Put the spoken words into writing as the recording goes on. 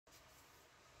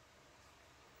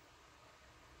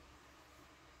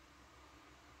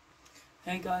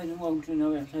Hey guys, and welcome to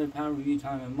another episode of Power Review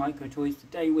Time and Micro Toys.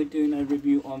 Today we're doing a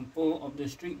review on 4 of the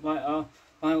Street Fighter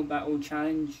Final Battle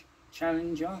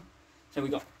Challenger. So we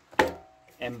got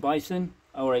M. Bison,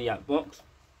 already out box,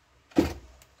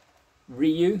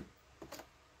 Ryu,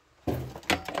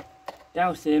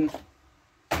 Dhalsim,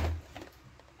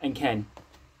 and Ken.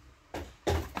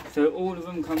 So all of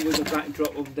them come with a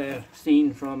backdrop of their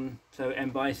scene from, so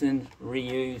M. Bison,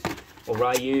 Ryu's, or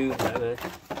Ryu, whatever,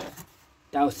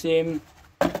 Dhalsim,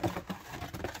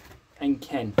 and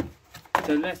Ken.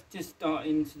 So let's just start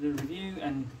into the review,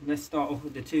 and let's start off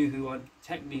with the two who are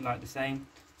technically like the same.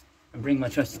 And bring my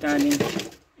trusty standing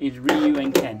is Ryu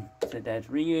and Ken. So there's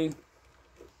Ryu.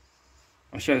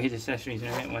 I'll show his accessories in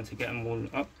a minute once I get them all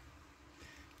up.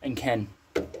 And Ken.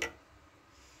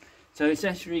 So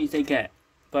accessories they get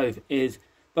both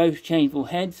changeable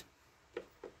heads,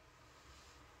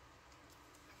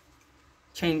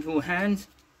 changeable hands,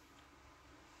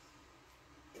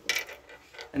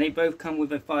 and they both come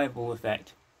with a fireball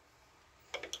effect.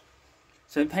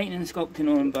 So painting and sculpting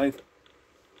on them both,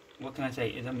 what can I say,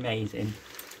 is amazing.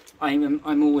 I'm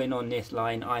all in on this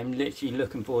line. I'm literally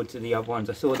looking forward to the other ones.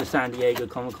 I saw the San Diego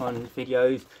Comic-Con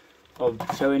videos of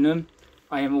showing them.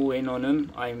 I am all in on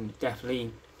them. I'm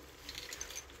definitely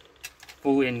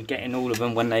all in getting all of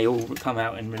them when they all come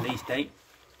out in release date.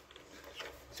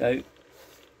 So,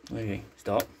 okay,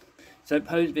 stop. So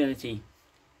posability.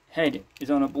 Head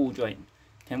is on a ball joint.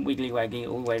 Can wiggly waggy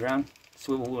all the way around,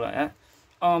 swivel like that.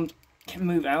 Arms can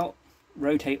move out,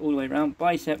 rotate all the way around.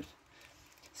 Biceps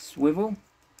swivel,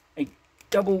 a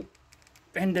double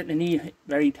bend at the knee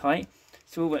very tight,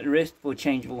 swivel at the wrist for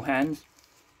changeable hands.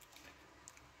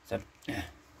 So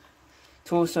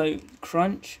torso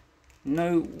crunch,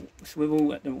 no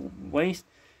swivel at the waist.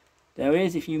 There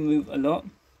is if you move a lot.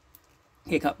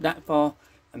 Kick up that far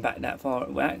and back that far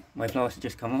at whack. My plaster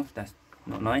just come off, that's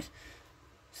not nice.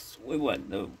 Swivel at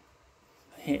the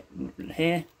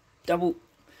here, double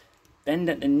bend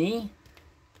at the knee,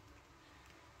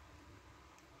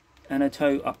 and a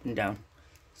toe up and down.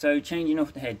 So changing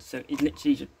off the head, so it's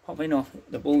literally just popping off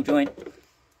the ball joint,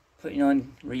 putting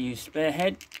on Ryu's spare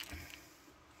head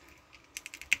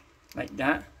like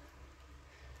that,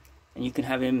 and you can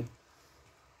have him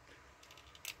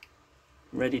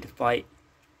ready to fight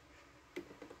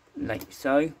like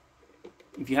so.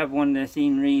 If you have one of their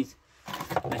sceneries,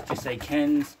 let's just say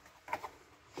Ken's,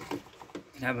 you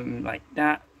can have him like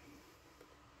that,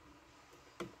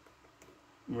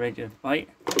 ready to fight.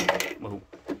 Well,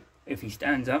 if he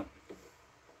stands up,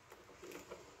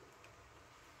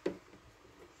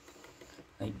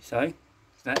 like so. So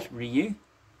that's Ryu.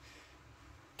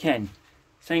 Ken,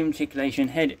 same articulation,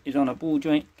 head is on a ball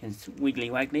joint, can wiggly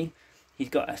waggly. He's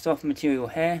got a soft material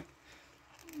hair,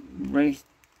 raised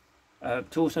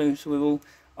torso swivel,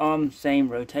 arms same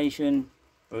rotation,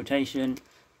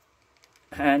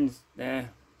 hands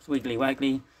there, wiggly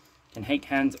waggly, can take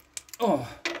hands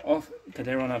off because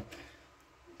they're on a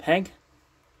peg,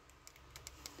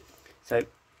 so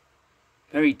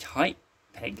very tight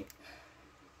peg.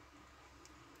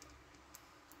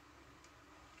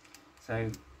 So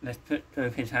let's put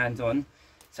both his hands on.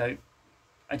 So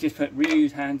I just put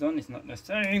Ryu's hands on, it's not the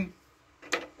same.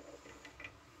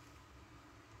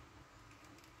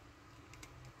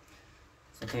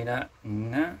 So do that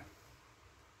and that.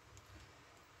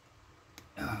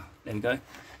 There we go.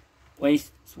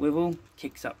 Waist swivel,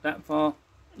 kicks up that far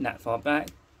back.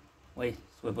 Waist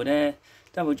swivel there.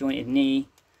 Double jointed knee,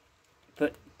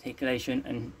 foot articulation,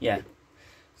 and yeah.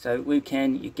 So with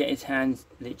Ken, you get his hands,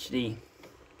 literally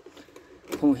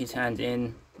pull his hands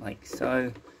in like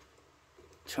so.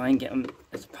 Try and get them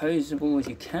as posable as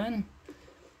you can,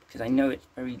 because I know it's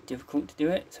very difficult to do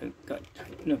it. So got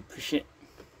to push it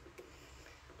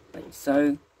like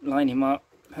so. Line him up,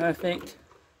 perfect.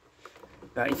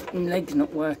 But his leg's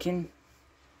not working.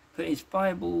 Put his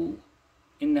fireball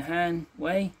in the hand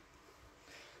way,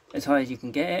 as high as you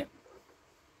can get it.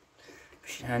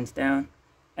 Push your hands down,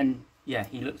 and yeah,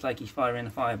 he looks like he's firing a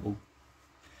fireball.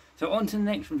 So on to the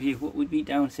next review, what would be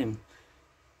Dhalsim.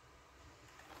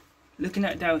 Looking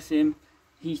at Dhalsim,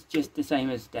 he's just the same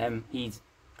as them. He's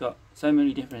got so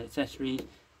many different accessories.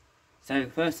 So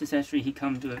first accessory he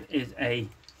comes with is a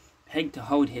peg to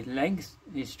hold his legs,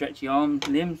 his stretchy arms,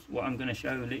 limbs, what I'm going to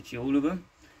show literally all of them.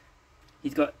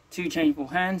 He's got 2 changeable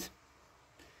hands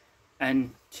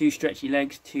and 2 stretchy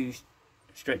legs, 2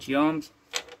 stretchy arms.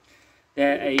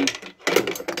 They're a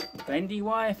bendy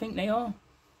wire, I think they are.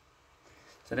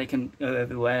 So they can go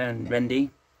everywhere and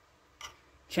bendy.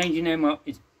 Changing them up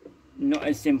is not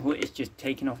as simple, it's just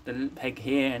taking off the peg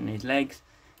here and his legs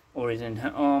or his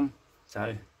arm.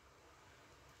 So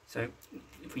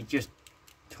if we just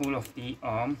fall off the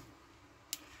arm.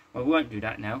 Well, we won't do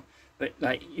that now, but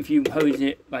like if you pose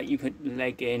it, like you put the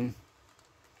leg in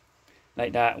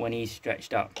like that when he's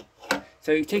stretched up.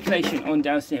 So articulation on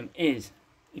Dhalsim is,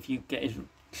 if you get his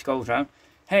skull round,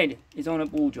 head is on a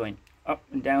ball joint, up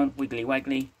and down, wiggly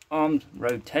waggly, arms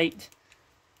rotate,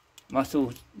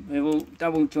 muscles swivel,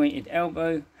 double jointed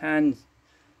elbow, hands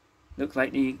looks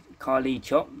like the Kali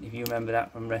chop, if you remember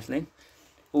that from wrestling,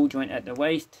 ball joint at the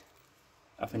waist,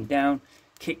 up and down,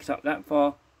 kicks up that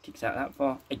far, kicks out that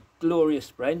far, a glorious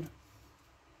spread,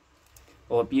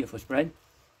 or a beautiful spread,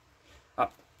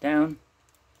 up, down,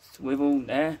 swivel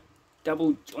there,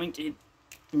 double jointed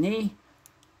knee,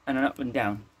 and an up and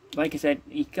down. Like I said,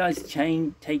 he does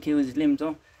take his limbs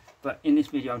off, but in this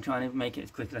video I'm trying to make it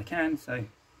as quick as I can, so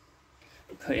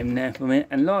put him there for a minute.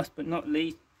 And last but not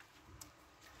least,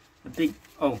 the big,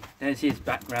 oh, there's his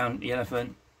background, the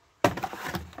elephant.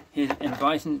 Here's M.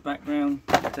 Bison's background.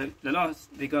 So the last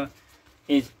figure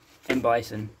is M.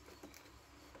 Bison.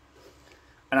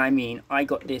 And I mean, I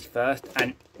got this first,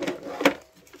 and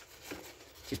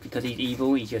just because he's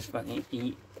evil, he's just fucking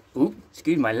ooh,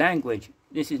 excuse my language.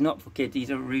 This is not for kids,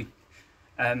 these are rude.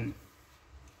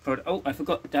 Oh, I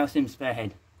forgot Dhalsim's spare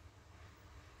head.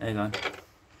 There you go.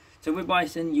 So with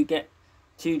Bison, you get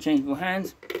 2 changeable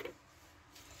hands,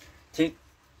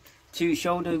 two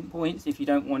shoulder points if you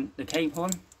don't want the cape on,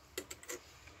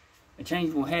 a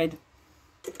changeable head,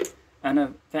 and a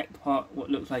effect part what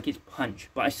looks like it's punch.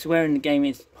 But I swear in the game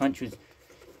his punch was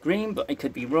green, but I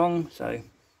could be wrong. So,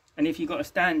 and if you got a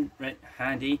stand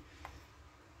handy,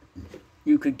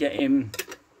 you could get him.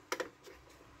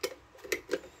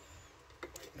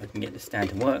 If I can get the stand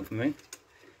to work for me,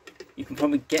 you can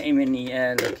probably get him in the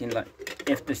air looking like,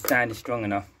 if the stand is strong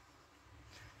enough.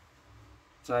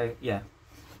 So yeah,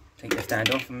 take the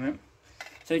stand off a minute.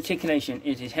 So articulation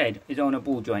is his head is on a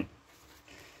ball joint,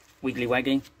 wiggly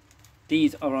wagging.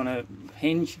 These are on a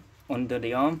hinge under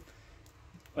the arm,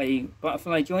 a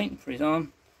butterfly joint for his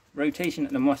arm, rotation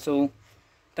at the muscle,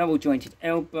 double jointed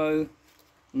elbow,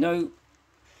 no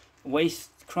waist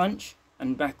crunch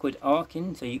and backward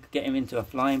arcing, so you could get him into a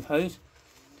flying pose.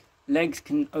 Legs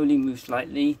can only move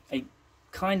slightly, a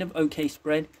kind of okay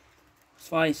spread,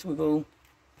 thigh swivel,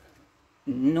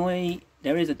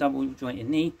 there is a double jointed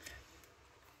knee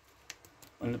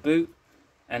on the boot,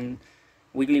 and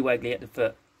wiggly waggly at the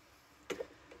foot.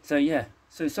 So yeah,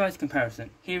 so size comparison.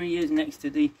 Here he is next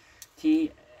to the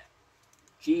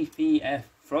GVF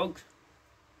frogs.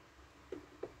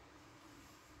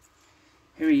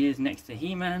 Here he is next to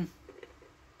He-Man.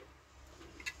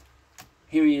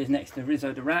 Here he is next to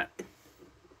Rizzo the Rat.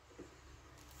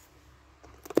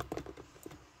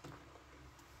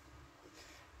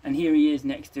 And here he is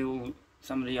next to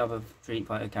some of the other Street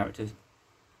Fighter characters.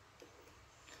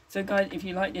 So guys, if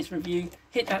you like this review,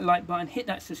 hit that like button, hit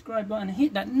that subscribe button, and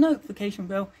hit that notification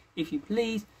bell if you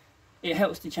please. It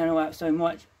helps the channel out so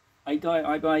much. I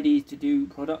buy these to do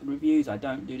product reviews. I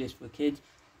don't do this for kids.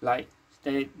 Like,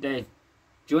 their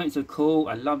joints are cool.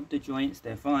 I love the joints.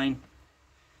 They're fine.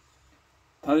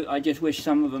 I just wish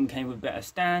some of them came with better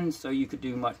stands, so you could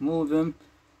do much more of them.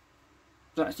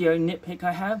 That's the only nitpick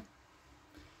I have.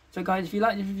 So guys, if you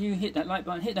like this review, hit that like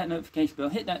button, hit that notification bell,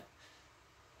 hit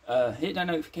that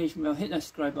notification bell, hit that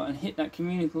subscribe button, hit that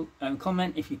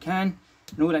comment if you can,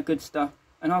 and all that good stuff.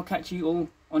 And I'll catch you all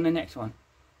on the next one.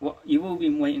 What you've all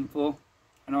been waiting for,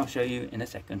 and I'll show you in a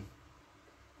second.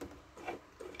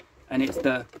 And it's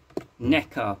the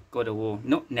NECA God of War,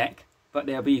 not neck, but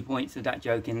there'll be points of that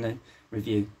joke in the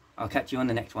review. I'll catch you on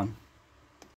the next one.